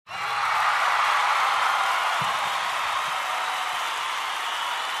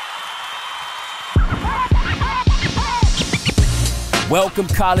Welcome,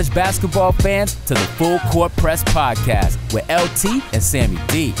 college basketball fans, to the Full Court Press Podcast with LT and Sammy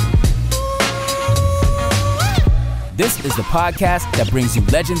D. This is the podcast that brings you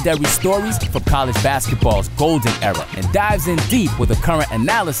legendary stories from college basketball's golden era and dives in deep with a current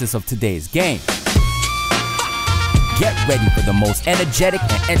analysis of today's game. Get ready for the most energetic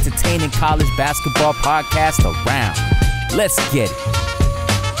and entertaining college basketball podcast around. Let's get it.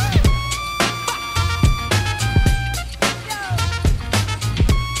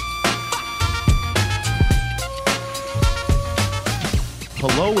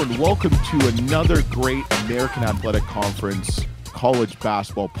 Hello and welcome to another great American Athletic Conference college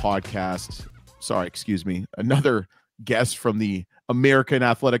basketball podcast. Another guest from the American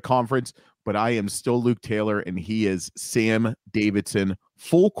Athletic Conference, but I am still Luke Taylor and he is Sam Davidson.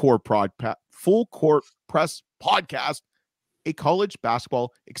 Full Court Press Podcast, a college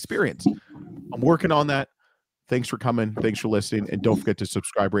basketball experience. I'm working on that. Thanks for coming. Thanks for listening. And don't forget to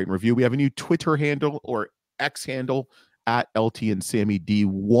subscribe, rate, and review. We have a new Twitter handle or X handle at LT and Sammy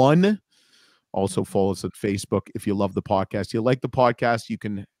D1. Also follow us at Facebook. If you love the podcast, you like the podcast, you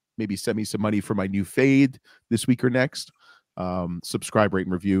can maybe send me some money for my new fade this week or next. Subscribe, rate,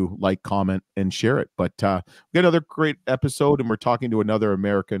 and review, like, comment, and share it. But we got another great episode, and we're talking to another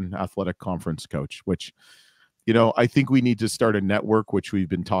American Athletic Conference coach, which, you know, I think we need to start a network, which we've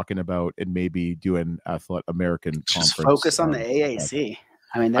been talking about, and maybe do an American Just Conference. Focus on the AAC.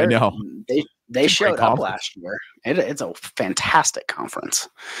 I mean, I know. They showed up last year. It's a fantastic conference.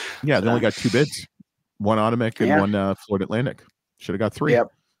 Yeah, they only got two bids, one Automatic and one Florida Atlantic. Should have got three.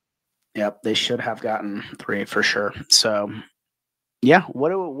 Yep. They should have gotten three for sure. So, yeah. What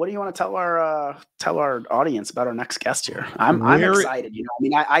do you want to tell our audience about our next guest here? I'm excited. You know, I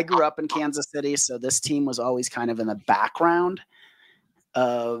mean, I grew up in Kansas City, so this team was always kind of in the background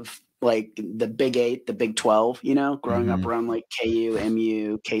of like the Big 8, the Big 12, you know, growing up around like KU,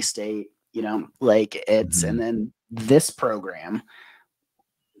 MU, K-State, you know, like it's, and then this program,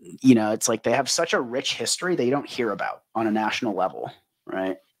 you know, it's like they have such a rich history that you don't hear about on a national level,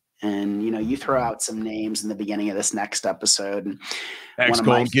 right? And, you know, you throw out some names in the beginning of this next episode.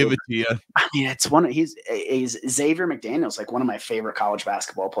 And give it to you. I mean, he's Xavier McDaniel's like one of my favorite college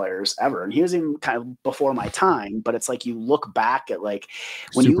basketball players ever. And he was even kind of before my time, but it's like you look back at like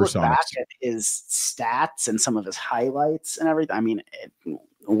when you look back at his stats and some of his highlights and everything. I mean,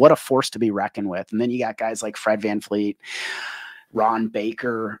 what a force to be reckoned with. And then you got guys like Fred VanVleet, Ron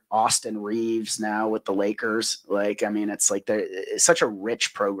Baker, Austin Reeves now with the Lakers. Like, I mean, it's like it's such a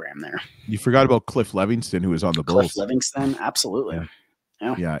rich program there. You forgot about Cliff Livingston, who was on the Bulls. Cliff Livingston, absolutely.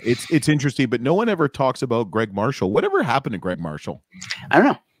 Yeah, it's interesting, but no one ever talks about Greg Marshall. Whatever happened to Greg Marshall? I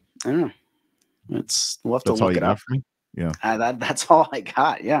don't know. We'll have to look it up. For me? Yeah. That's all I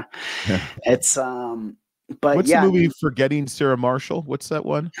got. Yeah. It's but what's the movie Forgetting Sarah Marshall? What's that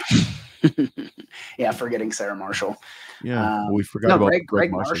one? Yeah, Forgetting Sarah Marshall. Yeah, we forgot about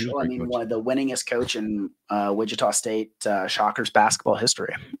Greg Marshall. I mean, one of the winningest coach in Wichita State Shockers basketball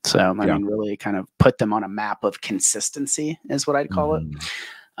history. So I mean, really kind of put them on a map of consistency is what I'd call it.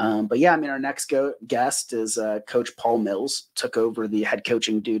 But yeah, I mean, our next guest is Coach Paul Mills. Took over the head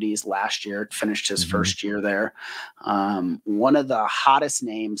coaching duties last year. Finished his first year there. One of the hottest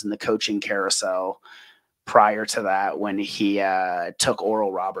names in the coaching carousel prior to that, when he took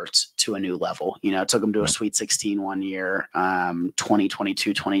Oral Roberts to a new level, you know, took him to a Sweet 16 one year,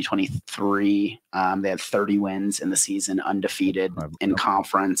 2022, 2023. They had 30 wins in the season, undefeated in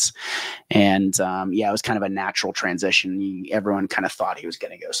conference. And it was kind of a natural transition. Everyone kind of thought he was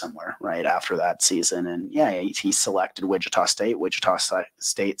going to go somewhere right after that season. And he selected Wichita State. Wichita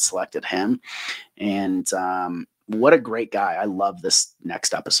State selected him. And what a great guy. I love this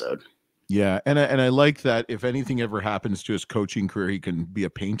next episode. Yeah, and I like that if anything ever happens to his coaching career, he can be a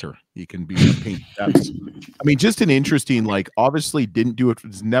painter. He can be a painter. I mean, just an interesting, like, obviously didn't do it.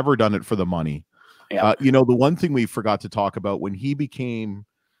 Has never done it for the money. Yeah. You know, the one thing we forgot to talk about when he became,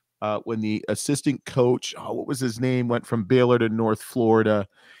 when the assistant coach, what was his name, went from Baylor to North Florida,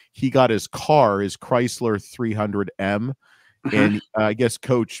 he got his car, his Chrysler 300M, and I guess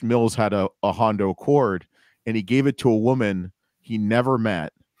Coach Mills had a Honda Accord, and he gave it to a woman he never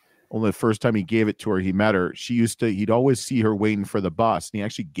met. Only the first time he gave it to her, he met her. He'd always see her waiting for the bus, and he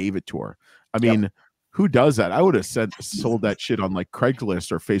actually gave it to her. I mean, who does that? I would have sold that shit on like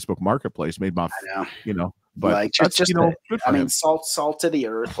Craigslist or Facebook Marketplace, made my, you know, but like, salt to the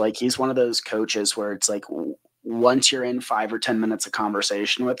earth. Like, he's one of those coaches where it's like, once you're in 5 or 10 minutes of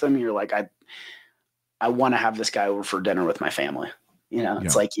conversation with him, you're like, I want to have this guy over for dinner with my family. You know,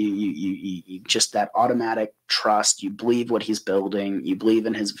 it's like you just that automatic trust. You believe what he's building. You believe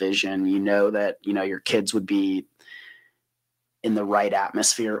in his vision. You know that, you know, your kids would be in the right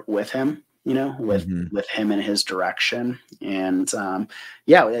atmosphere with him, you know, with him and his direction. And some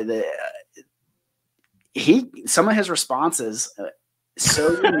of his responses,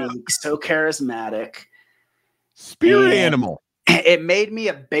 so unique, so charismatic, spirit animal. It made me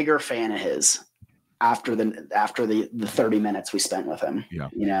a bigger fan of his after the 30 minutes we spent with him. Yeah.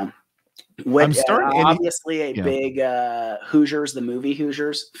 You know, obviously a big Hoosiers, the movie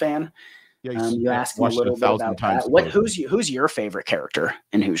Hoosiers fan. Yeah, you asked me a little bit about that. Who's your favorite character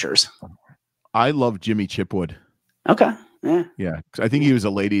in Hoosiers? I love Jimmy Chipwood. Okay. Yeah. I think he was a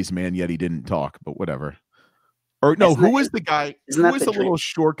ladies' man, yet he didn't talk, but whatever. Or no, who was the guy? Who was the little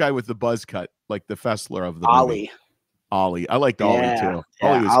short guy with the buzz cut, like the Fessler of the movie? Ollie. I liked Ollie too.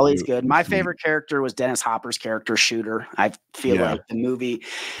 Yeah, Ollie's good. My favorite character was Dennis Hopper's character, Shooter. I feel like the movie,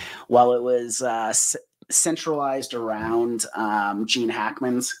 while it was centralized around Gene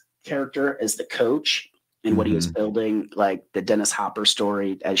Hackman's character as the coach and what he was building, like the Dennis Hopper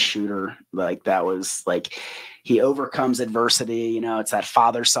story as Shooter, like that was like he overcomes adversity. You know, it's that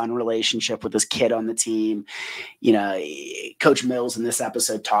father-son relationship with this kid on the team. You know, Coach Mills in this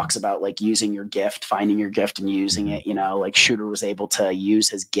episode talks about like using your gift, finding your gift and using it. You know, like Shooter was able to use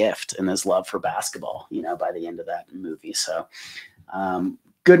his gift and his love for basketball, you know, by the end of that movie. So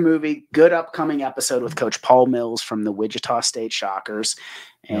good movie, good upcoming episode with Coach Paul Mills from the Wichita State Shockers.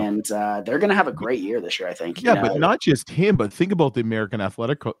 And they're going to have a great year this year, I think. Yeah, but not just him, but think about the American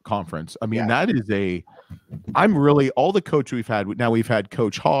Athletic Conference. I mean, that is all the coach we've had. Now we've had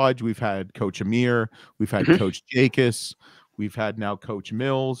Coach Hodge, we've had Coach Amir, we've had Coach Jacobs, we've had now Coach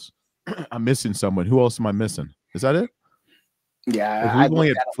Mills. I'm missing someone. Who else am I missing? Is that it? Yeah, I've only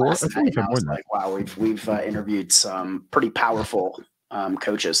had 4. I think we've had more than that. Like, wow, we've interviewed some pretty powerful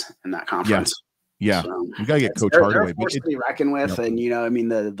coaches in that conference. Yeah, so, we gotta get Coach Hardaway. They're forced to be reckoned with, and you know, I mean,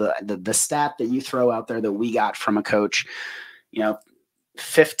 the stat that you throw out there that we got from a coach, you know,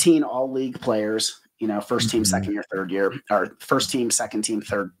 15 all-league players, you know, first team, second year, third year, or first team, second team,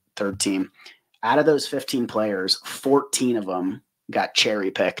 third team. Out of those 15 players, 14 of them got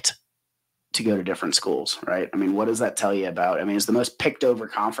cherry picked to go to different schools, right? I mean, what does that tell you about? I mean, it's the most picked over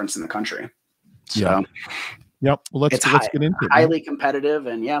conference in the country. So. Yep. Well, let's get into it. Highly competitive,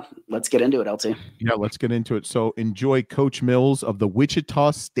 and let's get into it, LT. Yeah, let's get into it. So enjoy Coach Mills of the Wichita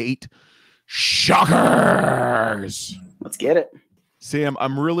State Shockers. Let's get it. Sam,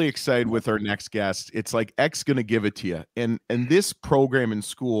 I'm really excited with our next guest. It's like X gonna give it to you. And this program in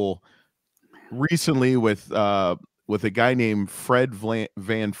school recently with a guy named Fred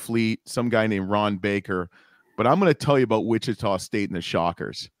Van Fleet, some guy named Ron Baker. But I'm gonna tell you about Wichita State and the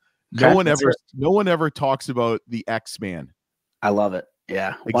Shockers. No one ever talks about the X-Man. I love it.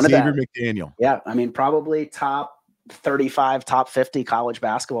 Yeah. Xavier McDaniel. Yeah. I mean, probably top 35, top 50 college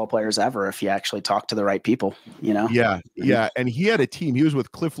basketball players ever, if you actually talk to the right people, you know? Yeah. Yeah. And he had a team. He was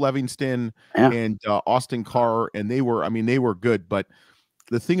with Cliff Levingston and Austin Carr, and they were good. But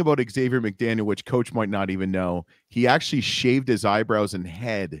the thing about Xavier McDaniel, which Coach might not even know, he actually shaved his eyebrows and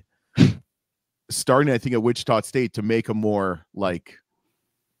head starting, I think, at Wichita State to make him more like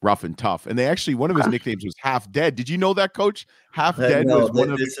rough and tough. And they actually, one of his nicknames was Half Dead. Did you know that, Coach? Half Dead was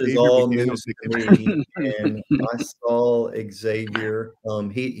one of Xavier McDaniel's nicknames. And I saw Xavier.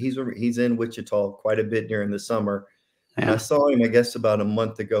 He's in Wichita quite a bit during the summer. And I saw him, I guess, about a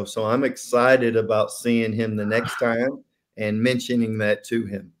month ago. So I'm excited about seeing him the next time and mentioning that to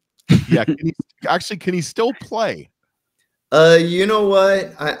him. Yeah. Can he still play? You know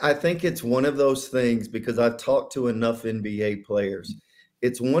what? I think it's one of those things, because I've talked to enough NBA players.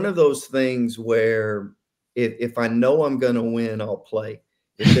 It's one of those things where if I know I'm going to win, I'll play.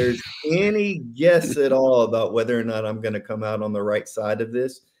 If there's any guess at all about whether or not I'm going to come out on the right side of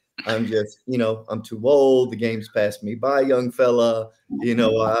this, I'm just, I'm too old. The game's passed me by, young fella.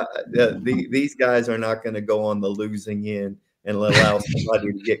 These guys are not going to go on the losing end and allow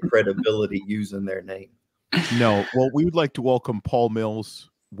somebody to get credibility using their name. No. Well, we would like to welcome Paul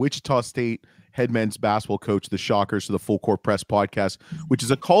Mills, Wichita State head men's basketball coach, the Shockers, to the Full Court Press podcast, which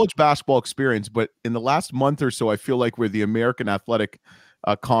is a college basketball experience. But in the last month or so, I feel like we're the American Athletic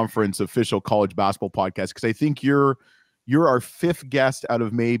Conference official college basketball podcast, because I think you're our 5th guest out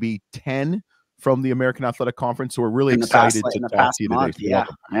of maybe 10 from the American Athletic Conference. So we're really excited to talk to you today.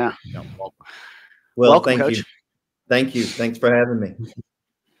 Yeah. Well, welcome, thank Coach. you. Thank you. Thanks for having me.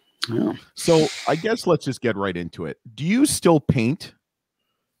 Yeah. So I guess let's just get right into it. Do you still paint?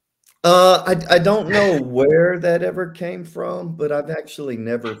 I don't know where that ever came from, but I've actually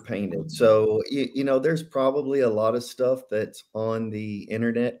never painted. So, there's probably a lot of stuff that's on the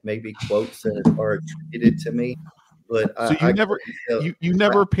internet, maybe quotes that are attributed to me. But so you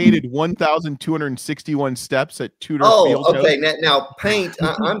never painted 1,261 steps at Tudor Field. Oh, okay. Now paint.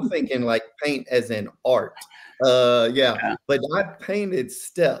 I'm thinking like paint as in art. Yeah. But I painted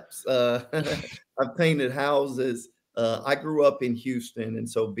steps. I painted houses. I grew up in Houston, and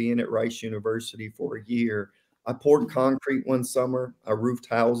so being at Rice University for a year, I poured concrete one summer. I roofed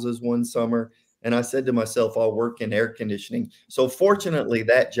houses one summer. And I said to myself, I'll work in air conditioning. So fortunately,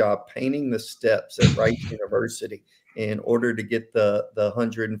 that job, painting the steps at Rice University in order to get the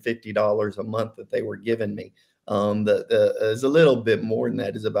 $150 a month that they were giving me. Is a little bit more than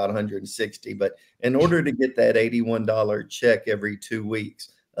that, is about 160. But in order to get that $81 check every 2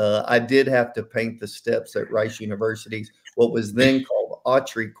 weeks, I did have to paint the steps at Rice University's, what was then called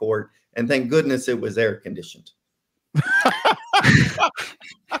Autry Court. And thank goodness it was air conditioned.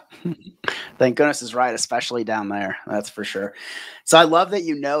 Thank goodness is right, especially down there. That's for sure. So I love that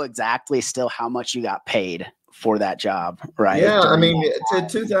you know exactly still how much you got paid for that job, right? Yeah, I mean,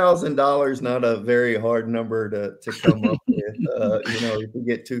 $2,000 not a very hard number to come up with. You know, if you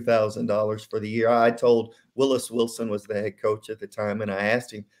get $2,000 for the year. I told Willis Wilson was the head coach at the time, and I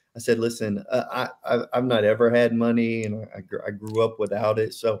asked him. I said, "Listen, I've not ever had money, and I grew up without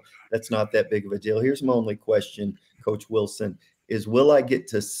it, so that's not that big of a deal. Here's my only question, Coach Wilson, is will I get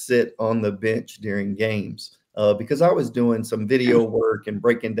to sit on the bench during games?" Because I was doing some video work and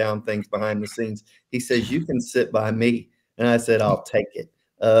breaking down things behind the scenes. He says, "You can sit by me." And I said, "I'll take it."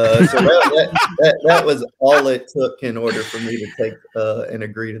 So that was all it took in order for me to take and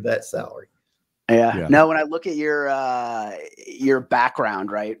agree to that salary. Yeah. No, when I look at your background,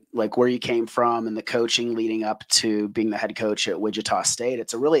 right, like where you came from and the coaching leading up to being the head coach at Wichita State,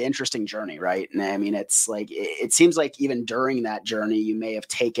 it's a really interesting journey, right? And I mean, it's like it seems like even during that journey, you may have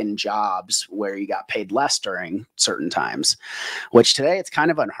taken jobs where you got paid less during certain times, which today it's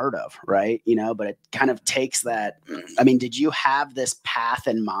kind of unheard of, right? You know, but it kind of takes that. I mean, did you have this path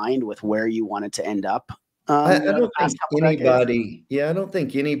in mind with where you wanted to end up? I don't think anybody, I don't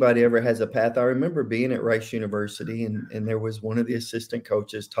think anybody ever has a path. I remember being at Rice University, and there was one of the assistant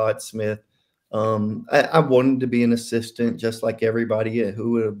coaches, Todd Smith. I wanted to be an assistant, just like everybody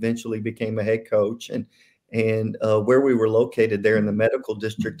who eventually became a head coach. And where we were located there in the medical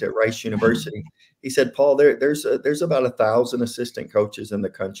district at Rice University, he said, "Paul, there's about 1,000 assistant coaches in the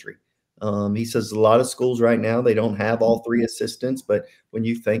country." He says a lot of schools right now, they don't have all 3 assistants, but when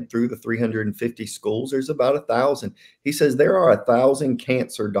you think through the 350 schools, there's about 1,000. He says there are 1,000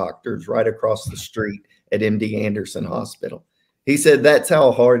 cancer doctors right across the street at MD Anderson Hospital. He said that's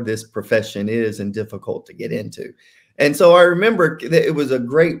how hard this profession is and difficult to get into. And so I remember that it was a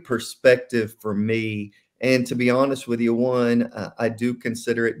great perspective for me. And to be honest with you, I do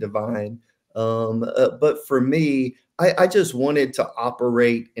consider it divine. But for me, I just wanted to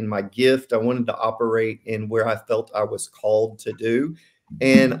operate in my gift. I wanted to operate in where I felt I was called to do.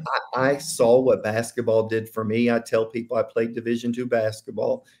 And I saw what basketball did for me. I tell people I played Division II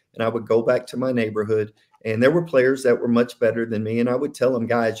basketball, and I would go back to my neighborhood, and there were players that were much better than me. And I would tell them,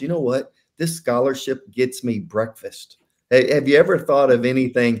 "Guys, you know what? This scholarship gets me breakfast." Have you ever thought of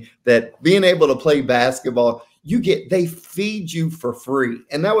anything that being able to play basketball, they feed you for free?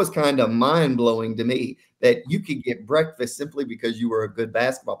 And that was kind of mind blowing to me, that you could get breakfast simply because you were a good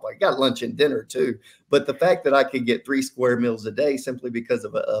basketball player. Got lunch and dinner too. But the fact that I could get 3 square meals a day simply because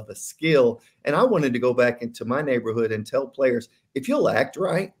of a skill. And I wanted to go back into my neighborhood and tell players, if you'll act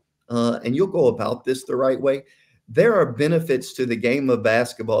right and you'll go about this the right way, there are benefits to the game of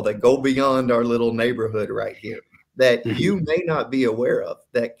basketball that go beyond our little neighborhood right here that you may not be aware of,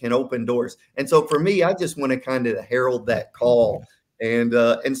 that can open doors. And so for me, I just want to kind of herald that call, and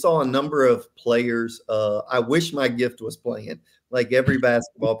saw a number of players. I wish my gift was playing like every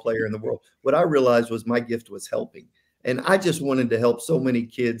basketball player in the world. What I realized was my gift was helping. And I just wanted to help so many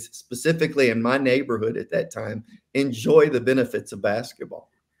kids, specifically in my neighborhood at that time, enjoy the benefits of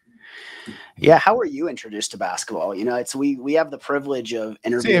basketball. Yeah. How were you introduced to basketball? You know, it's we have the privilege of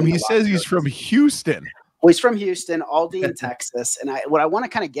interviewing. Sam, he says he's from Houston. Well, he's from Houston, Aldine, Texas. And what I want to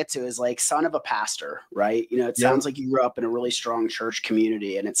kind of get to is like son of a pastor, right? You know, it sounds like you grew up in a really strong church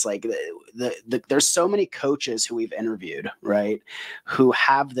community. And it's like there's so many coaches who we've interviewed, right, who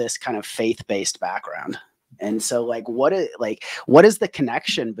have this kind of faith-based background. And so like, what is the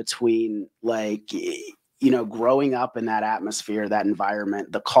connection between like, you know, growing up in that atmosphere, that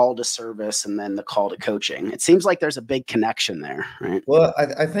environment, the call to service, and then the call to coaching? It seems like there's a big connection there, right? Well,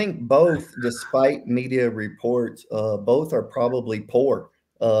 I think both, despite media reports, both are probably poor.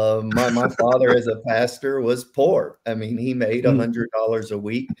 My father as a pastor was poor. I mean, he made $100 a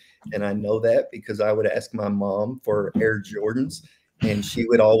week. And I know that because I would ask my mom for Air Jordans, and she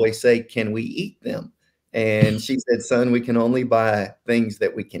would always say, "Can we eat them?" And she said, son, we can only buy things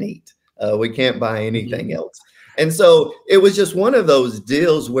that we can eat. We can't buy anything else. And so it was just one of those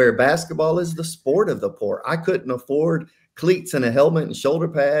deals where basketball is the sport of the poor. I couldn't afford cleats and a helmet and shoulder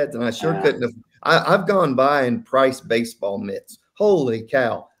pads, and I sure couldn't have. I've gone by and priced baseball mitts. Holy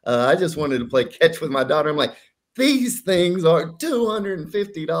cow. I just wanted to play catch with my daughter. I'm like, these things are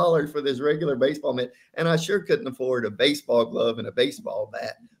 $250 for this regular baseball mitt. And I sure couldn't afford a baseball glove and a baseball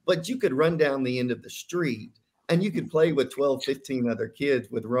bat. But you could run down the end of the street and you could play with 12, 15 other kids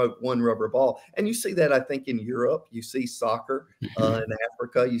with one rubber ball. And you see that, I think, in Europe. You see soccer in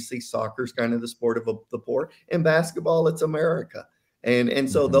Africa. You see soccer is kind of the sport of the poor. In basketball, it's America. And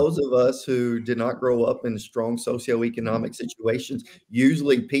so those of us who did not grow up in strong socioeconomic situations,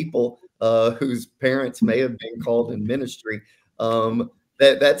 usually people whose parents may have been called in ministry,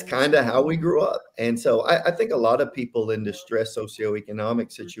 that's kind of how we grew up. And so I think a lot of people in distressed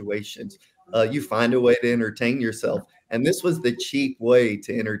socioeconomic situations, you find a way to entertain yourself. And this was the cheap way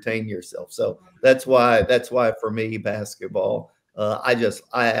to entertain yourself. So that's why for me, basketball, I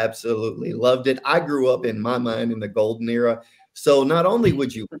absolutely loved it. I grew up, in my mind, in the golden era. So not only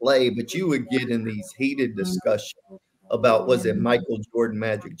would you play, but you would get in these heated discussions about, was it Michael Jordan,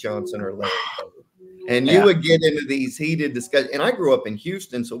 Magic Johnson, or Larry Bird? And you would get into these heated discussions. And I grew up in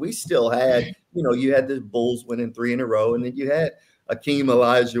Houston, so we still had, you had the Bulls winning 3 in a row, and then you had Akeem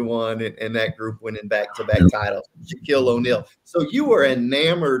Olajuwon and that group winning back-to-back titles, Shaquille O'Neal. So you were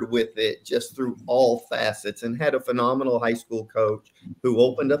enamored with it just through all facets, and had a phenomenal high school coach who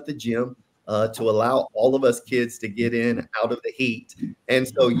opened up the gym to allow all of us kids to get in out of the heat. And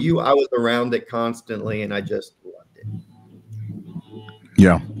so I was around it constantly, and I just loved it.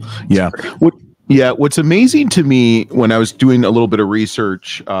 Yeah. What's amazing to me when I was doing a little bit of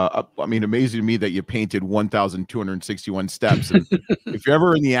research, amazing to me that you painted 1,261 steps. And if you're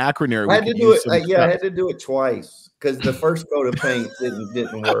ever in the Akron area, I had to do it. I had to do it twice because the first coat of paint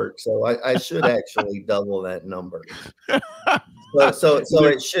didn't work. So I should actually double that number. So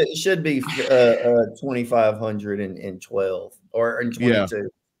it should be 2,512 or 22. Yeah.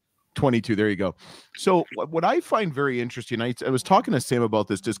 22. There you go. So what I find very interesting, I was talking to Sam about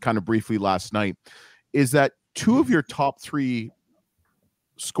this just kind of briefly last night, is that 2 of your top 3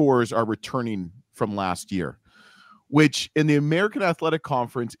 scores are returning from last year, which in the American Athletic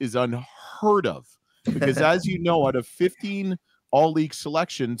Conference is unheard of, because as you know, out of 15 all-league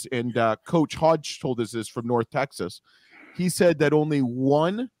selections, and Coach Hodge told us this from North Texas, he said that only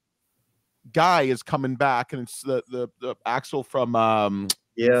one guy is coming back, and it's the Axel from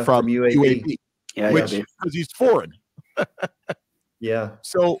UAB. Because he's foreign. Yeah.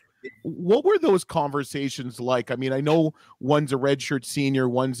 So what were those conversations like? I mean, I know one's a redshirt senior,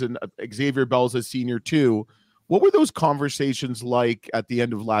 one's Xavier Bell's a senior too. What were those conversations like at the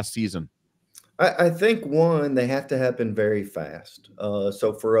end of last season? I think, one, they have to happen very fast.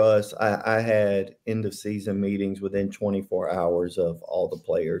 So for us, I had end of season meetings within 24 hours of all the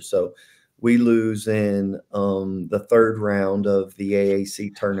players. So we lose in the 3rd round of the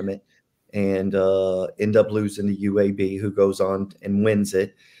AAC tournament and end up losing to UAB, who goes on and wins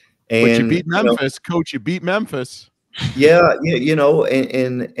it. And but you beat Memphis, Coach. You beat Memphis. Yeah,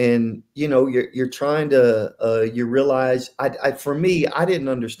 and you're trying to you realize for me, I didn't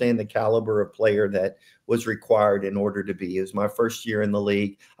understand the caliber of player that was required in order to be. It was my first year in the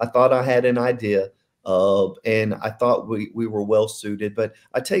league. I thought I had an idea and I thought we were well suited. But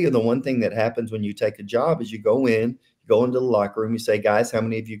I tell you, the one thing that happens when you take a job is you go into the locker room, you say, guys, how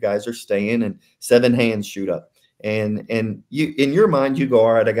many of you guys are staying? And 7 hands shoot up. And you, in your mind, you go,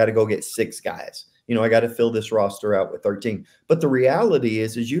 all right, I got to go get 6 guys. I got to fill this roster out with 13. But the reality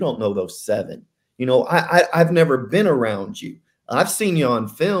is you don't know those 7. I've never been around you. I've seen you on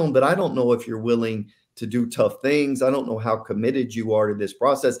film, but I don't know if you're willing to do tough things. I don't know how committed you are to this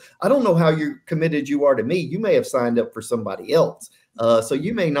process. I don't know how committed you are to me. You may have signed up for somebody else. So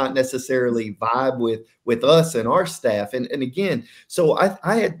you may not necessarily vibe with us and our staff. And again, so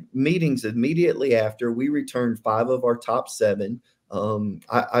I had meetings immediately after. We returned 5 of our top 7.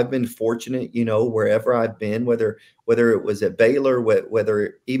 I've been fortunate, wherever I've been, whether it was at Baylor,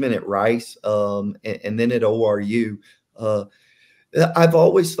 whether even at Rice, and then at ORU, I've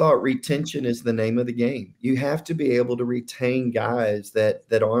always thought retention is the name of the game. You have to be able to retain guys that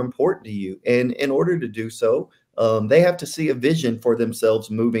are important to you. And in order to do so, they have to see a vision for themselves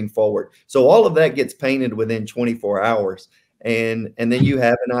moving forward. So all of that gets painted within 24 hours. And then you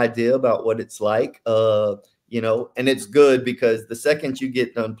have an idea about what it's like, and it's good because the second you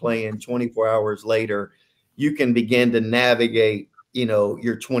get done playing 24 hours later, you can begin to navigate,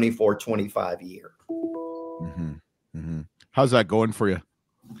 your 24-25 year. Mm-hmm. Mm-hmm. How's that going for you?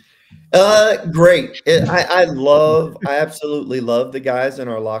 Great. I absolutely love the guys in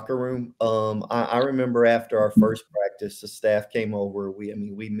our locker room. I remember after our first practice, the staff came over. We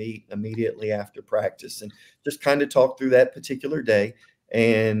meet immediately after practice and just kind of talk through that particular day.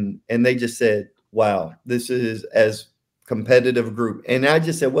 And they just said, wow, this is as competitive a group. And I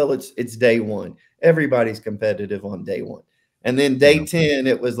just said, well, it's day one. Everybody's competitive on day one. And then day 10,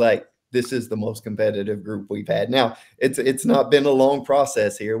 it was like, this is the most competitive group we've had. Now, it's not been a long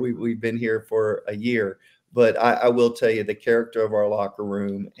process here. We've been here for a year, but I will tell you the character of our locker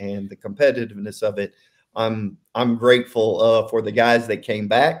room and the competitiveness of it. I'm grateful for the guys that came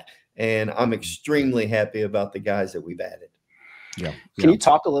back, and I'm extremely happy about the guys that we've added. Yeah. Can you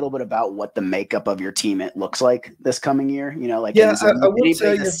talk a little bit about what the makeup of your team it looks like this coming year? You know, like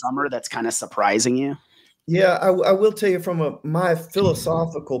anything this summer that's kind of surprising you? Yeah, I will tell you from my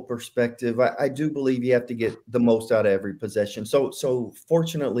philosophical perspective, I do believe you have to get the most out of every possession. So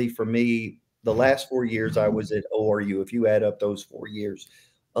fortunately for me, the last 4 years I was at ORU, if you add up those 4 years,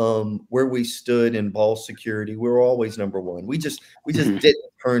 where we stood in ball security, we were always number one. We just didn't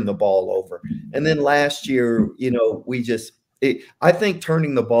turn the ball over. And then last year, you know, I think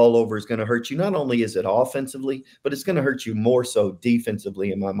turning the ball over is going to hurt you. Not only is it offensively, but it's going to hurt you more so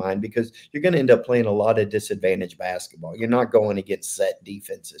defensively in my mind, because you're going to end up playing a lot of disadvantaged basketball. You're not going against set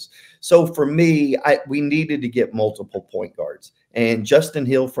defenses. So for me, we needed to get multiple point guards. And Justin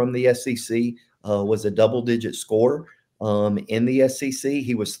Hill from the SEC was a double-digit scorer in the SEC.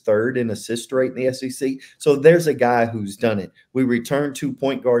 He was third in assist rate in the SEC. So there's a guy who's done it. We returned 2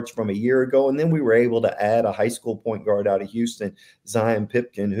 point guards from a year ago, and then we were able to add a high school point guard out of Houston, Zion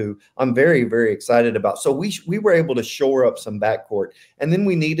Pipkin, who I'm very, very excited about. So we were able to shore up some backcourt, and then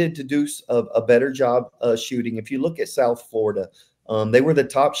we needed to do a better job shooting. If you look at South Florida, they were the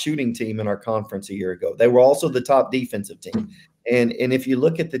top shooting team in our conference a year ago. They were also the top defensive team. And if you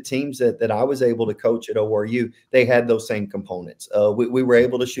look at the teams that I was able to coach at ORU, they had those same components. We were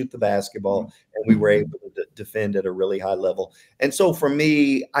able to shoot the basketball, and we were able to defend at a really high level. And so for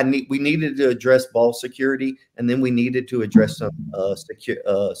me, we needed to address ball security, and then we needed to address some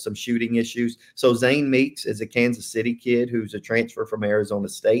shooting issues. So Zane Meeks is a Kansas City kid who's a transfer from Arizona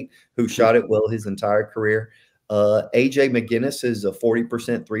State, who shot it well his entire career. AJ McGinnis is a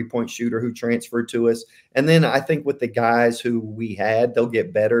 40% three-point shooter who transferred to us. And then I think with the guys who we had, they'll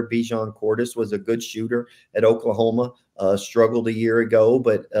get better. Bijan Cordes was a good shooter at Oklahoma, struggled a year ago,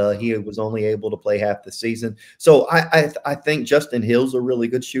 but he was only able to play half the season. So I think Justin Hill's a really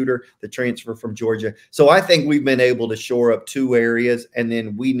good shooter, the transfer from Georgia. So I think we've been able to shore up 2 areas, and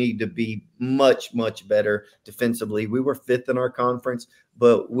then we need to be much, much better defensively. We were 5th in our conference,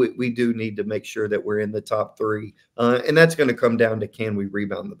 but we do need to make sure that we're in the top 3. And that's going to come down to, can we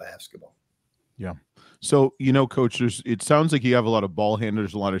rebound the basketball? Yeah. So, you know, Coach, it sounds like you have a lot of ball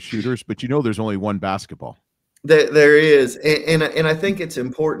handlers, a lot of shooters, but you know there's only one basketball. There is. And I think it's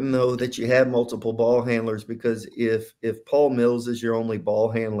important, though, that you have multiple ball handlers, because if Paul Mills is your only ball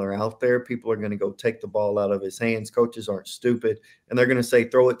handler out there, people are going to go take the ball out of his hands. Coaches aren't stupid, and they're going to say,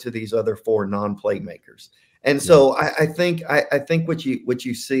 throw it to these other 4 non-playmakers. And so I think what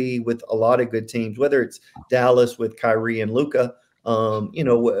you see with a lot of good teams, whether it's Dallas with Kyrie and Luka, you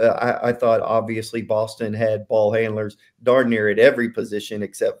know, I thought obviously Boston had ball handlers darn near at every position,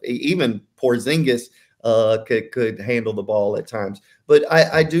 except even Porzingis could handle the ball at times. But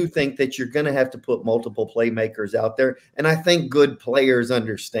I do think that you're going to have to put multiple playmakers out there. And I think good players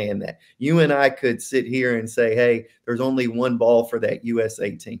understand that. You and I could sit here and say, hey, there's only one ball for that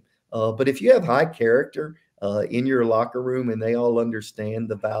USA team. But if you have high character in your locker room, and they all understand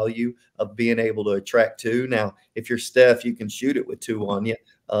the value of being able to attract 2. Now, if you're Steph, you can shoot it with 2 on you.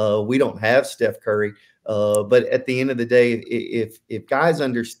 We don't have Steph Curry. But at the end of the day, if guys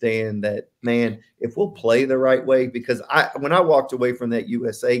understand that, man, if we'll play the right way, because when I walked away from that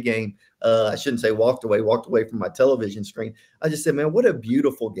USA game, I shouldn't say walked away from my television screen. I just said, man, what a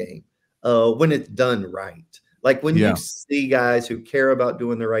beautiful game when it's done right. Like when you see guys who care about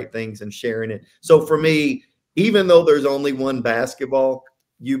doing the right things and sharing it. So for me, even though there's only one basketball,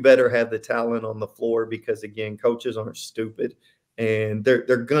 you better have the talent on the floor, because, again, coaches aren't stupid, and they're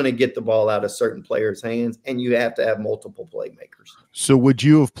going to get the ball out of certain players' hands, and you have to have multiple playmakers. So would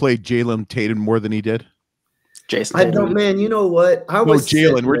you have played Jalen Tatum more than he did? Jason Tatum. I don't, man. You know what?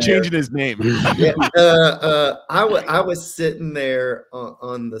 Jalen. We're changing his name. I was sitting there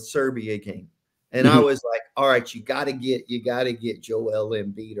on the Serbia game, and I was like, all right, you got to get Joel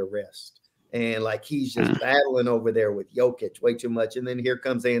Embiid a rest. And like, he's just battling over there with Jokic way too much. And then here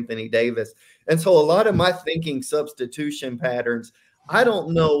comes Anthony Davis. And so a lot of my thinking substitution patterns, I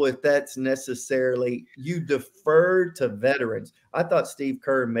don't know if that's necessarily – you defer to veterans. I thought Steve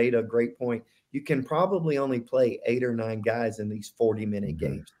Kerr made a great point. You can probably only play 8 or 9 guys in these 40-minute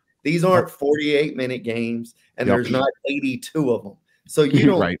games. These aren't 48-minute games, and there's not 82 of them. So you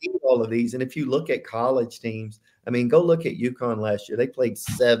don't need all of these. And if you look at college teams, I mean, go look at UConn last year. They played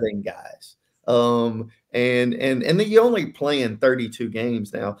 7 guys. And then you only playing 32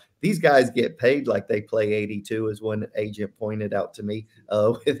 games now. These guys get paid like they play 82, as one agent pointed out to me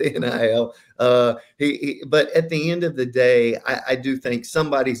with NIL. But at the end of the day, I do think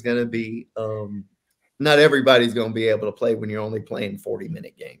somebody's going to be not everybody's going to be able to play when you're only playing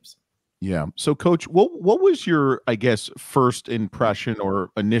 40-minute games. Yeah. So, Coach, what was your, I guess, first impression or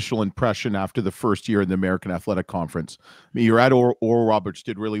initial impression after the first year in the American Athletic Conference? I mean, you're at Oral Roberts,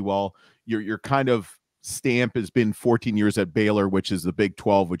 did really well. Your kind of stamp has been 14 years at Baylor, which is the Big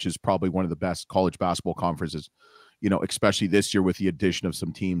 12, which is probably one of the best college basketball conferences, you know, especially this year with the addition of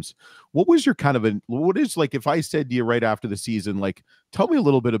some teams. What was your kind of what is, like, if I said to you right after the season, like, tell me a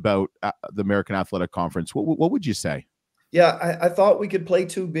little bit about the American Athletic Conference, what would you say? Yeah, I thought we could play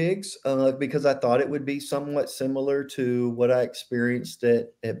 2 bigs because I thought it would be somewhat similar to what I experienced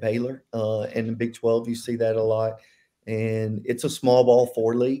at Baylor. And in Big 12, you see that a lot. And it's a small ball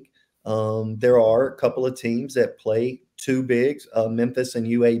 4 league. There are a couple of teams that play 2 bigs, Memphis and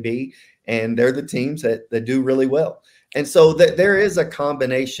UAB, and they're the teams that do really well. And so there is a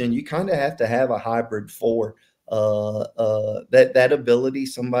combination. You kind of have to have a hybrid 4. That ability,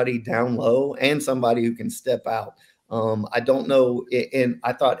 somebody down low and somebody who can step out. I don't know, and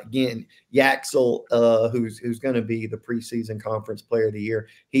I thought, again, Yaxel, who's going to be the preseason conference player of the year,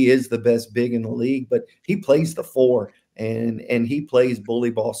 he is the best big in the league, but he plays the 4 and he plays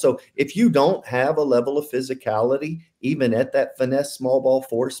bully ball. So if you don't have a level of physicality, even at that finesse small ball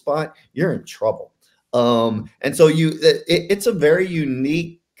 4 spot, you're in trouble. And so it's a very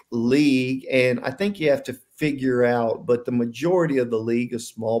unique league, and I think you have to figure out, but the majority of the league is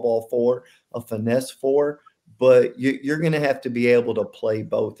small ball 4, a finesse 4. But you're going to have to be able to play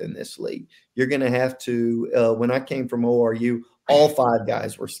both in this league. You're going to have to, when I came from ORU, all 5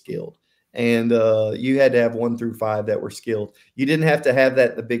 guys were skilled. And you had to have 1 through 5 that were skilled. You didn't have to have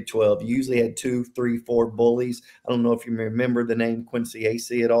that in the Big 12. You usually had 2, 3, 4 bullies. I don't know if you remember the name Quincy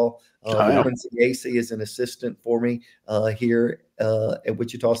Acey at all. Quincy Acey is an assistant for me here at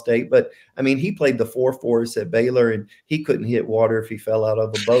Wichita State. But, I mean, he played the 4 for us at Baylor, and he couldn't hit water if he fell out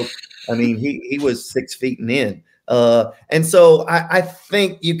of a boat. I mean, he was 6 feet and in. And so I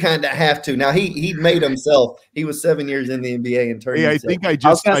think you kind of have to. Now, he made himself. He was 7 years in the NBA and turned himself. I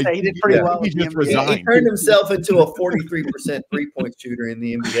was going to say he did pretty well. He just resigned. He turned himself into a 43% three-point shooter in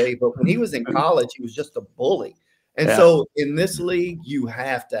the NBA. But when he was in college, he was just a bully. And so in this league, you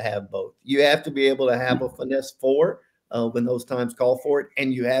have to have both. You have to be able to have a finesse 4 when those times call for it,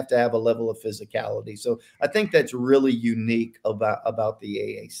 and you have to have a level of physicality. So I think that's really unique about the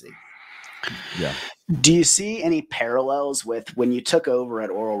AAC. Yeah. Do you see any parallels with when you took over at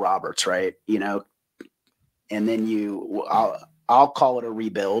Oral Roberts, right? You know, and then I'll call it a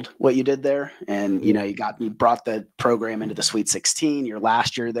rebuild, what you did there. And, you know, you brought the program into the Sweet 16. Your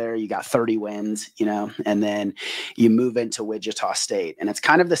last year there, you got 30 wins, you know, and then you move into Wichita State. And it's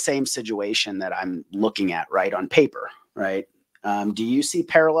kind of the same situation that I'm looking at, right, on paper, right? Do you see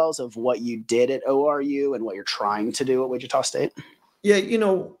parallels of what you did at ORU and what you're trying to do at Wichita State? Yeah, you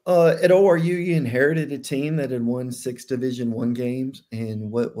know, at ORU, you inherited a team that had won 6 Division I games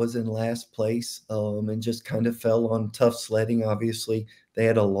and what was in last place, and just kind of fell on tough sledding. Obviously, they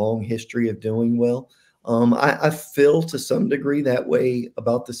had a long history of doing well. I feel to some degree that way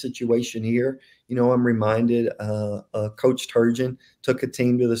about the situation here. You know, I'm reminded Coach Turgeon took a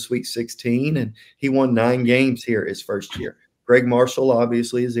team to the Sweet 16, and he won 9 games here his first year. Greg Marshall,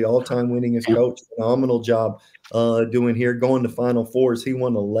 obviously, is the all-time winningest coach. Phenomenal job doing here, going to Final Fours. He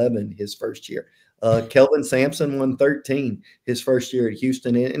won 11 his first year. Kelvin Sampson won 13 his first year at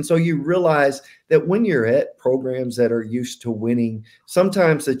Houston. And so you realize that when you're at programs that are used to winning,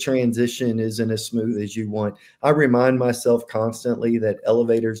 sometimes the transition isn't as smooth as you want. I remind myself constantly that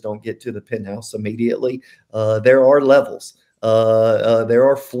elevators don't get to the penthouse immediately. There are levels. There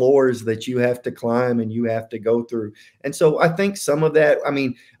are floors that you have to climb and you have to go through. And so I think some of that, I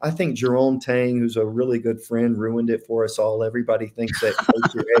mean, I think Jerome Tang, who's a really good friend, ruined it for us all. Everybody thinks that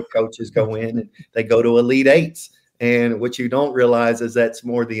your head coaches go in and they go to Elite Eights. And what you don't realize is that's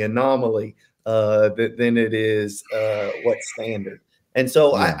more the anomaly than it is what's standard. And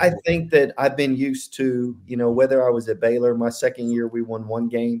so I think that I've been used to, you know, whether I was at Baylor, my second year, we won 1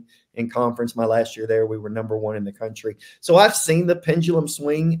 game in conference. My last year there, we were number 1 in the country. So I've seen the pendulum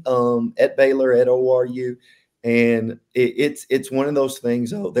swing at Baylor, at ORU. And it's one of those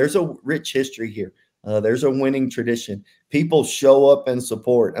things. Oh, there's a rich history here. There's a winning tradition. People show up and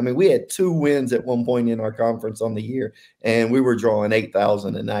support. I mean, we had 2 wins at one point in our conference on the year, and we were drawing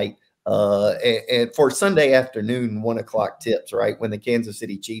 8,000 a night. And for Sunday afternoon, 1:00 tips, right, when the Kansas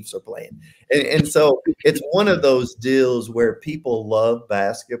City Chiefs are playing. And so it's one of those deals where people love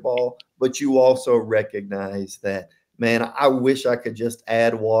basketball, but you also recognize that, man, I wish I could just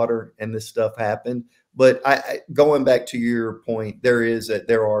add water and this stuff happened. But going back to your point,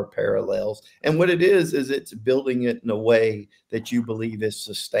 there are parallels. And what it is it's building it in a way that you believe is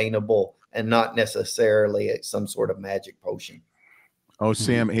sustainable and not necessarily some sort of magic potion. Oh,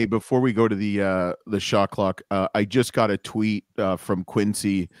 Sam, hey, before we go to the shot clock, I just got a tweet from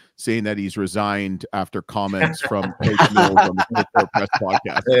Quincy saying that he's resigned after comments from Coach Mills on the Full Court Press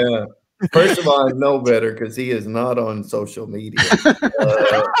podcast. Yeah. First of all, I know better because he is not on social media.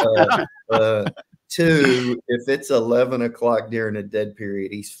 2, if it's 11 o'clock during a dead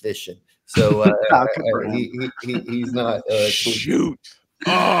period, he's fishing. So he's not. Shoot.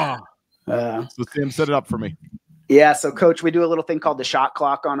 So Sam, set it up for me. Yeah, so Coach, we do a little thing called the shot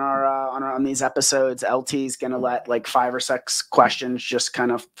clock on on these episodes. LT's gonna let like 5 or 6 questions just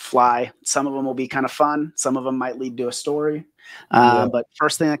kind of fly. Some of them will be kind of fun. Some of them might lead to a story. But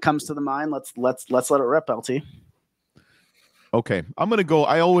first thing that comes to the mind, let's let it rip, LT. Okay, I'm gonna go.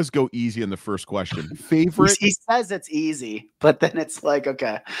 I always go easy on the first question. Favorite? He says it's easy, but then it's like,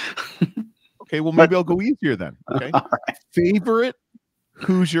 okay. Okay, well maybe I'll go easier then. Okay. All right. Favorite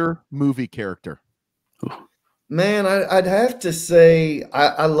Hoosier movie character? Man, I'd have to say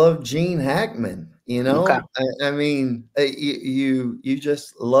I love Gene Hackman. You know, Okay. I mean, you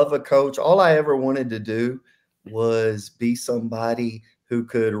just love a coach. All I ever wanted to do was be somebody who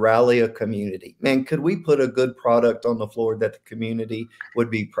could rally a community. Man, could we put a good product on the floor that the community would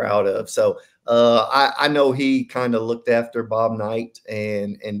be proud of? So I know he kind of looked after Bob Knight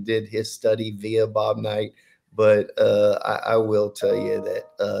and did his study via Bob Knight. But I will tell you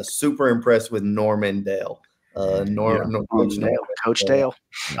that super impressed with Norman Dale. Coach Dale.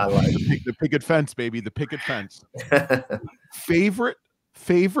 I like the picket fence, baby. The picket fence.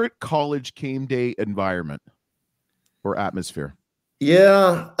 Favorite college game day environment or atmosphere?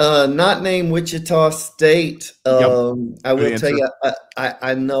 Yeah, not named Wichita State. I will tell you,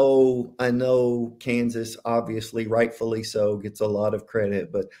 I know Kansas, obviously, rightfully so, gets a lot of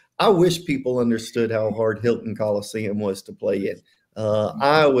credit, but I wish people understood how hard Hilton Coliseum was to play in.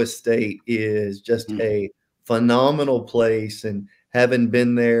 Iowa State is just a phenomenal place, and having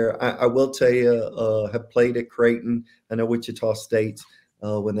been there, I will tell you, have played at Creighton. I know Wichita State's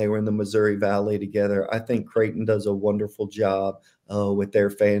when they were in the Missouri Valley together. I think Creighton does a wonderful job with their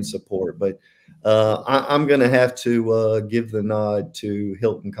fan support, but I'm going to have to give the nod to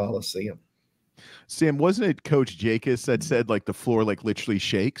Hilton Coliseum. Sam, wasn't it Coach Jacobs that said like the floor like literally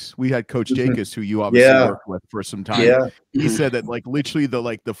shakes? We had Coach Jacobs, who you obviously worked with for some time. Yeah. He said that like literally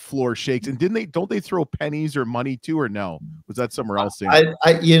the floor shakes. And don't they throw pennies or money too, or no? Was that somewhere else? Sam?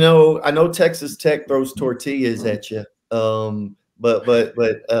 I know Texas Tech throws tortillas at you. But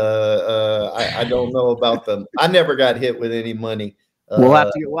I don't know about them. I never got hit with any money. We'll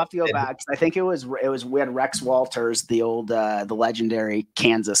have to go back. I think it was we had Rex Walters, the old the legendary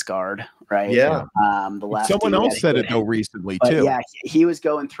Kansas guard, right? Yeah. The last someone else said it though recently too. Yeah, he was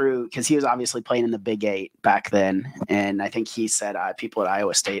going through because he was obviously playing in the Big 8 back then, and I think he said people at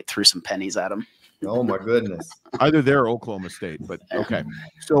Iowa State threw some pennies at him. Oh my goodness! Either there or Oklahoma State, but okay.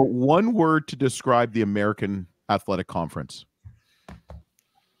 So one word to describe the American Athletic Conference.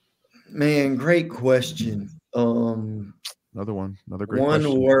 Man, great question. Another great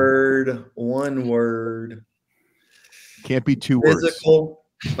question. One word. Can't be 2 Physical.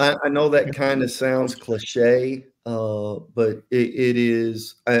 words. I know that kind of sounds cliche, but it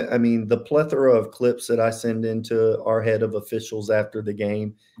is. I mean, the plethora of clips that I send into our head of officials after the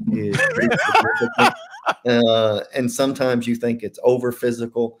game is pretty significant. And sometimes you think it's over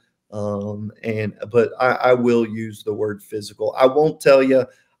physical. But I will use the word physical. I won't tell you.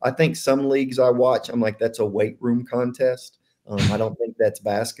 I think some leagues I watch, I'm like, that's a weight room contest. I don't think that's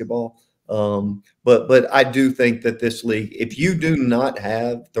basketball. But I do think that this league, if you do not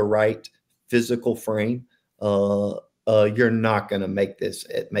have the right physical frame, you're not going to make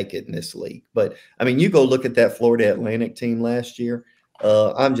it in this league. But I mean, you go look at that Florida Atlantic team last year.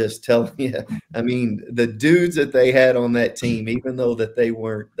 I'm just telling you, I mean, the dudes that they had on that team, even though that they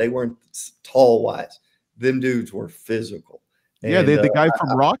weren't tall wise, them dudes were physical. And, yeah, the guy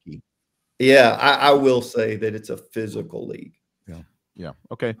from Rocky. Yeah, I will say that it's a physical league. Yeah.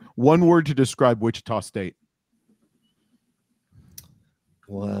 Okay. One word to describe Wichita State.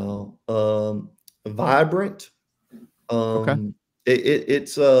 Wow. vibrant. Okay.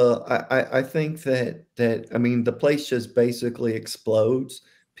 It's I think that I mean the place just basically explodes.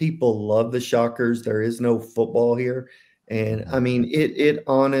 People love the Shockers. There is no football here, and I mean it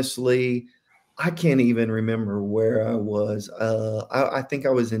honestly. I can't even remember where I was. I think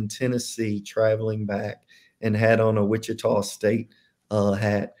I was in Tennessee traveling back and had on a Wichita State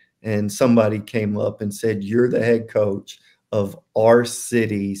hat, and somebody came up and said, "You're the head coach of our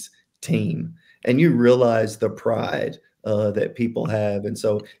city's team," and you realize the pride that people have. And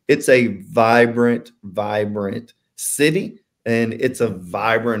so it's a vibrant, vibrant city, and it's a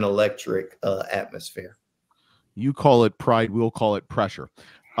vibrant electric atmosphere. You call it pride, we'll call it pressure.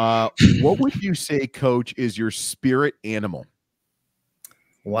 What would you say, Coach, is your spirit animal?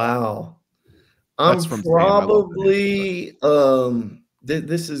 Wow. That's I'm from probably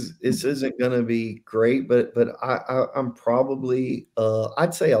this isn't gonna be great, but I'm probably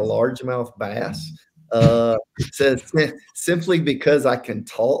I'd say a largemouth bass. So simply because I can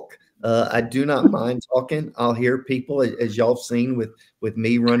talk. I do not mind talking. I'll hear people, as y'all have seen with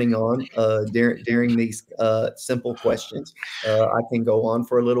me running on during these simple questions. I can go on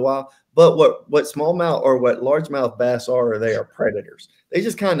for a little while. But what smallmouth or what largemouth bass are they are predators. They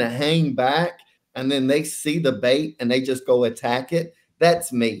just kind of hang back and then they see the bait and they just go attack it.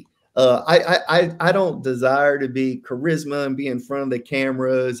 That's me. I don't desire to be charisma and be in front of the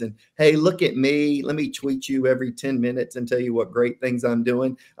cameras and, hey, look at me. Let me tweet you every 10 minutes and tell you what great things I'm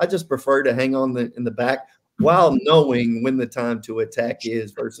doing. I just prefer to hang on in the back while knowing when the time to attack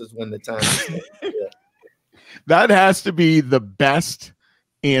is versus when the time to stay. That has to be the best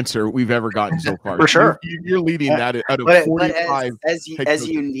answer we've ever gotten so far. For sure. You're leading that out of 45. As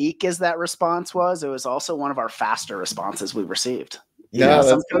unique as that response was, it was also one of our faster responses we received. Yeah,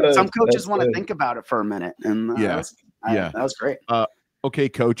 some coaches want to think about it for a minute, and that was great. Okay,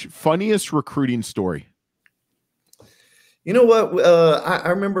 Coach, funniest recruiting story. You know what? I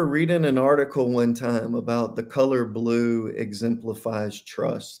remember reading an article one time about the color blue exemplifies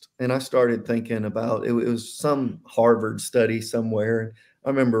trust. And I started thinking about it. It was some Harvard study somewhere. I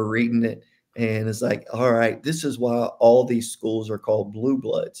remember reading it, and it's like, all right, this is why all these schools are called blue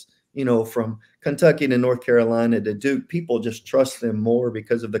bloods. You know, from Kentucky to North Carolina to Duke, people just trust them more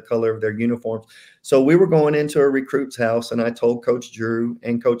because of the color of their uniforms. So we were going into a recruit's house, and I told Coach Drew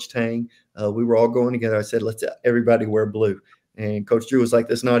and Coach Tang, we were all going together. I said, let's everybody wear blue. And Coach Drew was like,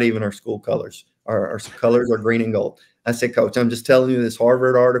 that's not even our school colors. Our colors are green and gold. I said, Coach, I'm just telling you this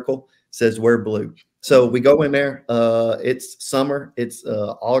Harvard article says wear blue. So we go in there. It's summer. It's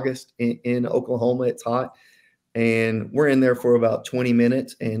August in Oklahoma. It's hot. And we're in there for about 20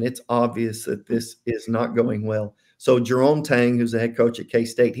 minutes, and it's obvious that this is not going well. So Jerome Tang, who's the head coach at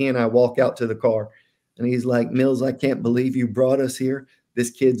K-State, he and I walk out to the car, and he's like, Mills, I can't believe you brought us here. This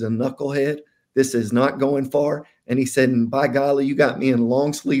kid's a knucklehead. This is not going far. And he said, and by golly, you got me in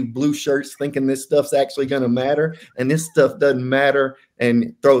long sleeve blue shirts thinking this stuff's actually going to matter. And this stuff doesn't matter.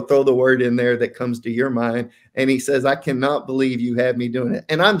 And throw the word in there that comes to your mind. And he says, I cannot believe you had me doing it.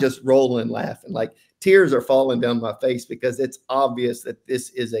 And I'm just rolling, laughing, like tears are falling down my face because it's obvious that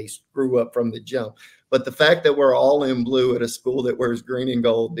this is a screw up from the jump. But the fact that we're all in blue at a school that wears green and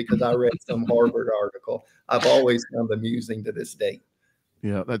gold, because I read some Harvard article, I've always found amusing to this day.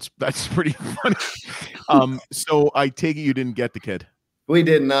 Yeah, that's pretty funny. So I take it you didn't get the kid. We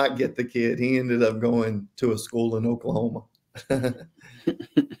did not get the kid. He ended up going to a school in Oklahoma.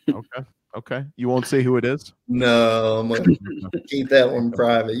 Okay. You won't say who it is? No, I'm going to keep that one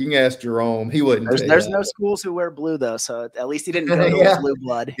private. You can ask Jerome. He wouldn't. There's no schools who wear blue though, so at least he didn't go to a blue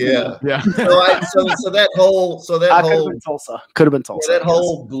blood. Yeah. So that could have been Tulsa. That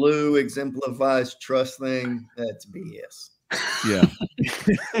whole blue exemplifies trust thing. That's BS. Yeah.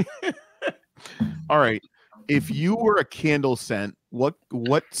 All right. If you were a candle scent, what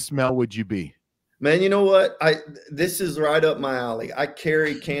smell would you be? Man, you know what? This is right up my alley. I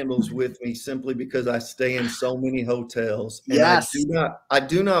carry candles with me simply because I stay in so many hotels. And yes. I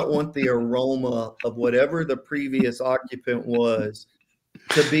do not want the aroma of whatever the previous occupant was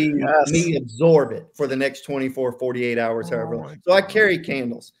to be me absorb it for the next 24, 48 hours, however. So I carry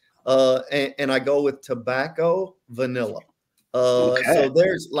candles. And I go with tobacco, vanilla. So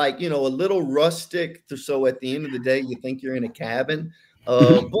there's like, a little rustic. So at the end of the day, you think you're in a cabin.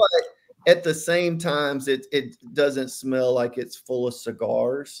 But at the same time, it doesn't smell like it's full of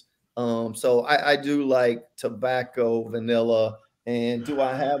cigars. So I do like tobacco, vanilla. And do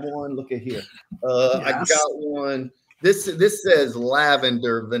I have one? Look at here. I got one. This says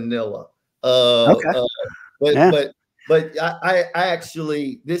lavender vanilla. But I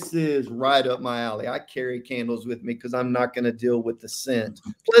actually, this is right up my alley. I carry candles with me because I'm not going to deal with the scent,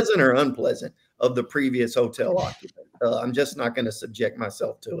 pleasant or unpleasant, of the previous hotel occupant. I'm just not going to subject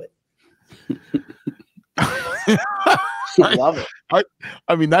myself to it. Love it.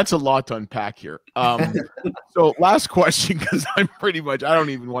 I mean, that's a lot to unpack here. So last question, because I don't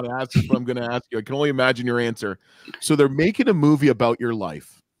even want to ask this, but I'm going to ask you. I can only imagine your answer. So they're making a movie about your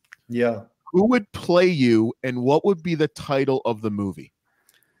life. Yeah. Who would play you, and what would be the title of the movie?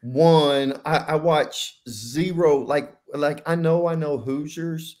 One, I watch zero, like I know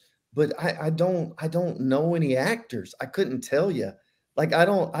Hoosiers, but I don't know any actors. I couldn't tell you. Like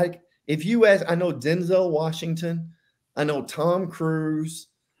if you ask, I know Denzel Washington, I know Tom Cruise,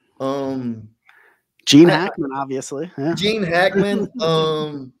 Gene Hackman, obviously. Yeah. Gene Hackman.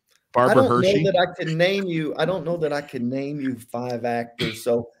 Barbara Hershey. I don't know that I could name you 5 actors.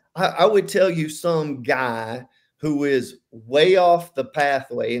 So I would tell you some guy who is way off the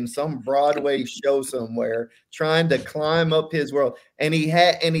pathway in some Broadway show somewhere, trying to climb up his world. And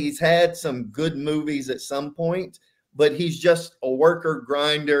he's had some good movies at some point, but he's just a worker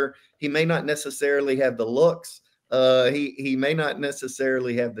grinder. He may not necessarily have the looks. He may not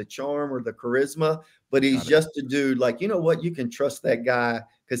necessarily have the charm or the charisma, but he's just a dude. Like, you know what? You can trust that guy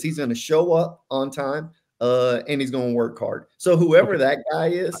because he's going to show up on time, and he's going to work hard. So whoever that guy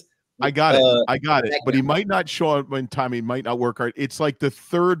is, I got it. But he might not show up in time. He might not work hard. It's like the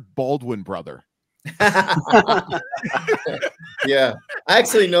third Baldwin brother. Yeah, I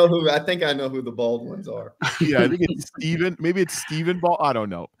think I know who the Baldwins are. Yeah, I think it's Steven. Maybe it's Steven Ball. I don't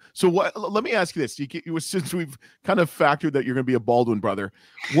know. So let me ask you this: since we've kind of factored that you're going to be a Baldwin brother,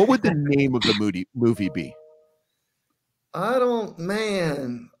 what would the name of the movie be? I don't. I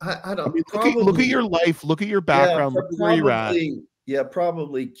mean, look at your life. Look at your background. Look where you're at. Yeah,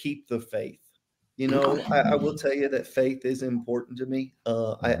 probably Keep the Faith. You know, I will tell you that faith is important to me.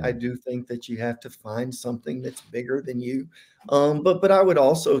 I do think that you have to find something that's bigger than you. But I would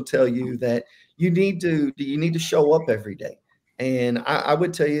also tell you that you need to show up every day. And I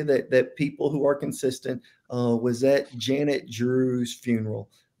would tell you that people who are consistent was at Janet Drew's funeral,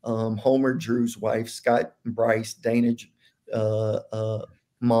 Homer Drew's wife, Scott and Bryce, Dana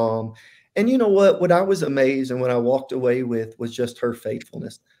mom. And you know what I was amazed and what I walked away with was just her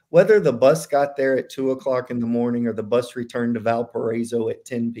faithfulness. Whether the bus got there at 2:00 in the morning or the bus returned to Valparaiso at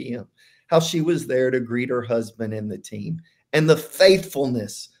 10 p.m., how she was there to greet her husband and the team, and the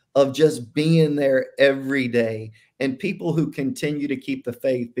faithfulness of just being there every day, and people who continue to keep the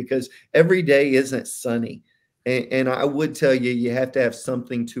faith, because every day isn't sunny. And I would tell you, you have to have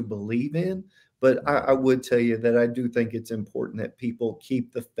something to believe in. But I would tell you that I do think it's important that people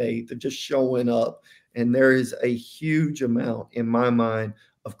keep the faith of just showing up. And there is a huge amount, in my mind,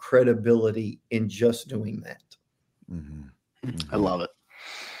 of credibility in just doing that. Mm-hmm. Mm-hmm. I love it.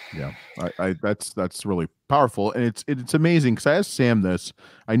 Yeah, that's really powerful, and it's amazing because I asked Sam this.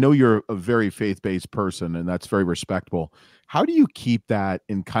 I know you're a very faith-based person, and that's very respectable. How do you keep that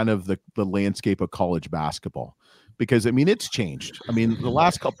in kind of the landscape of college basketball? Because I mean, it's changed. I mean, the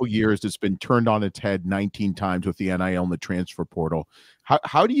last couple of years, it's been turned on its head 19 times with the NIL and the transfer portal.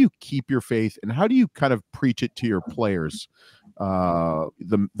 How do you keep your faith, and how do you kind of preach it to your players?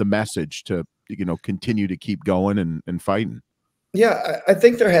 The message to continue to keep going and fighting. Yeah, I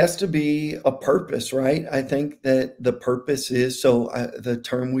think there has to be a purpose, right? I think that the purpose is, the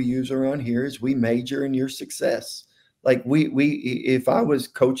term we use around here is we major in your success. Like if I was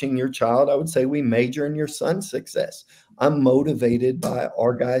coaching your child, I would say we major in your son's success. I'm motivated by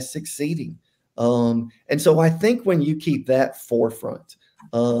our guys succeeding. And so I think when you keep that forefront,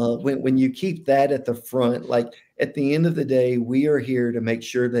 when you keep that at the front, like at the end of the day, we are here to make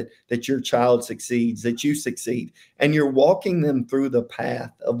sure that your child succeeds, that you succeed, and you're walking them through the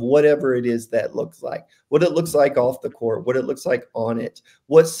path of whatever it is that looks like, what it looks like off the court, what it looks like on it,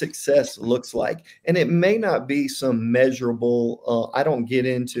 what success looks like. And it may not be some measurable, I don't get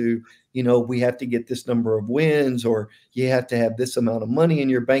into, we have to get this number of wins, or you have to have this amount of money in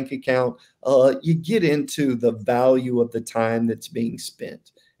your bank account. You get into the value of the time that's being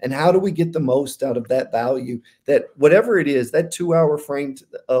spent. And how do we get the most out of that value, that whatever it is, that 2-hour framed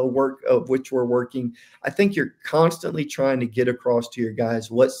work of which we're working? I think you're constantly trying to get across to your guys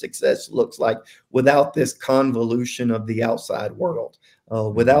what success looks like without this convolution of the outside world,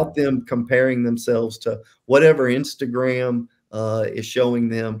 without them comparing themselves to whatever Instagram is showing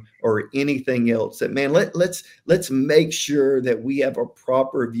them or anything else. That, man, let's make sure that we have a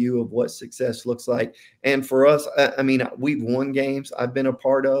proper view of what success looks like. And for us, I mean, we've won games I've been a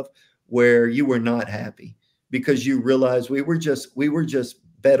part of where you were not happy because you realize we were just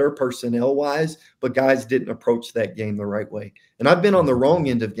better personnel wise, but guys didn't approach that game the right way. And I've been on the wrong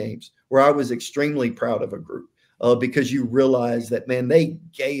end of games where I was extremely proud of a group. because you realize that, man, they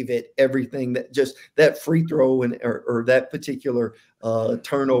gave it everything. That just that free throw or that particular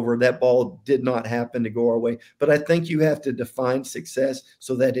turnover, that ball did not happen to go our way. But I think you have to define success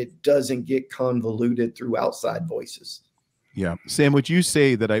so that it doesn't get convoluted through outside voices. Yeah. Sam, would you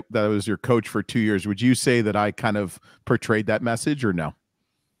say that I was your coach for 2 years? Would you say that I kind of portrayed that message or no?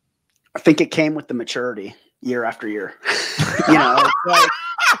 I think it came with the maturity year after year. It's like,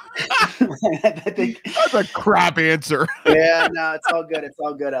 I think that's a crap answer. Yeah, no, it's all good. It's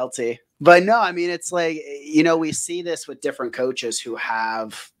all good, LT. But no, I mean, it's like, we see this with different coaches who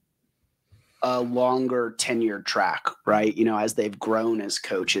have a longer tenured track, right? As they've grown as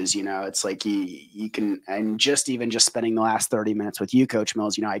coaches, it's like you can, and just spending the last 30 minutes with you, Coach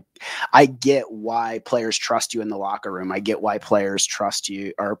Mills, I get why players trust you in the locker room. I get why players trust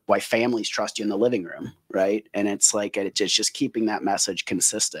you, or why families trust you in the living room, right? And it's like, it's just keeping that message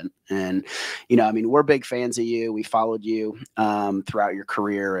consistent. And, we're big fans of you. We followed you throughout your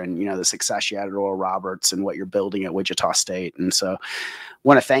career and, the success you had at Oral Roberts and what you're building at Wichita State. And so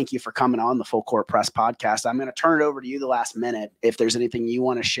want to thank you for coming on the Full Court Press podcast. I'm going to turn it over to you the last minute. If there's anything you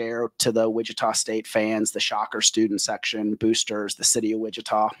want to share to the Wichita State fans, the Shocker student section, boosters, the city of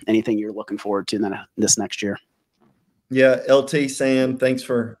Wichita, anything you're looking forward to this next year. Yeah. LT, Sam, thanks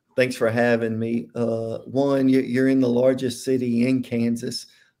for having me. One, you're in the largest city in Kansas.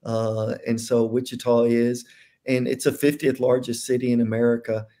 And so Wichita is, and it's the 50th largest city in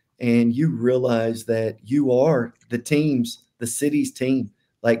America. And you realize that you are the city's team.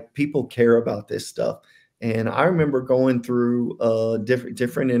 Like, people care about this stuff. And I remember going through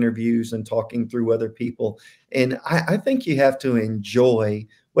different interviews and talking through other people. And I think you have to enjoy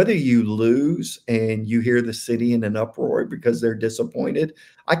whether you lose and you hear the city in an uproar because they're disappointed.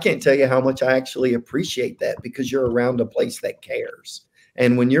 I can't tell you how much I actually appreciate that, because you're around a place that cares.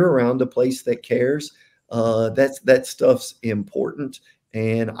 And when you're around a place that cares, that stuff's important.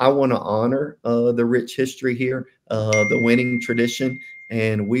 And I want to honor the rich history here, the winning tradition,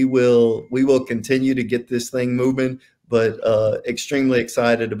 and we will continue to get this thing moving. But extremely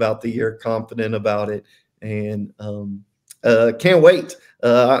excited about the year, confident about it, and can't wait.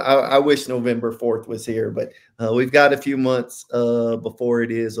 I wish November 4th was here, but we've got a few months before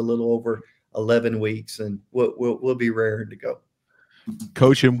it is, a little over 11 weeks, and we'll be raring to go.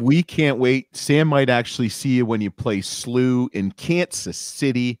 Coach, and we can't wait. Sam might actually see you when you play SLU in Kansas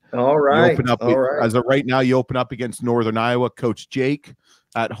City. All right. As of right now, you open up against Northern Iowa. Coach Jake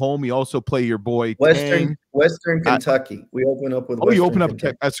at home. You also play your boy Western Kentucky. We open up with. You open up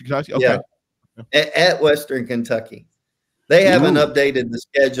at Kentucky. Okay. Yeah. At Western Kentucky. They haven't updated the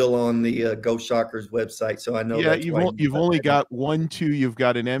schedule on the Go Shockers website, so I know. Yeah, you've only got 1, 2. You've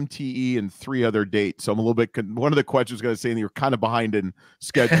got an MTE and 3 other dates. So I'm a little bit. One of the questions going to say you're kind of behind in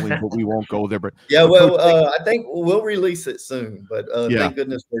scheduling, but we won't go there. But yeah, well, I think we'll release it soon. But thank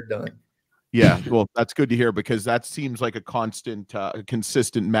goodness we're done. Yeah, well, that's good to hear, because that seems like a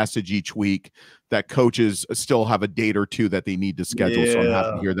consistent message each week that coaches still have a date or two that they need to schedule. So I'm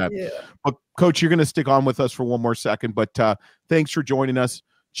happy to hear that. Yeah. But Coach, you're going to stick on with us for one more second, but thanks for joining us.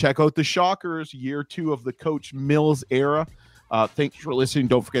 Check out the Shockers, year 2 of the Coach Mills era. Thanks for listening.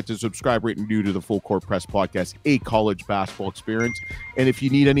 Don't forget to subscribe, rate, and review to the Full Court Press podcast, a college basketball experience. And if you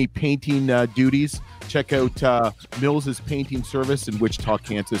need any painting duties, check out Mills's painting service in Wichita,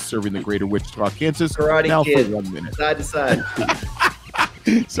 Kansas, serving the greater Wichita, Kansas. Karate now Kid. For 1 minute. Side to side.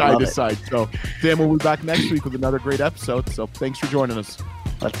 Side to side. So, Dan, we'll be back next week with another great episode. So thanks for joining us.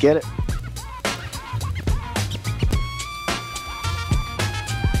 Let's get it.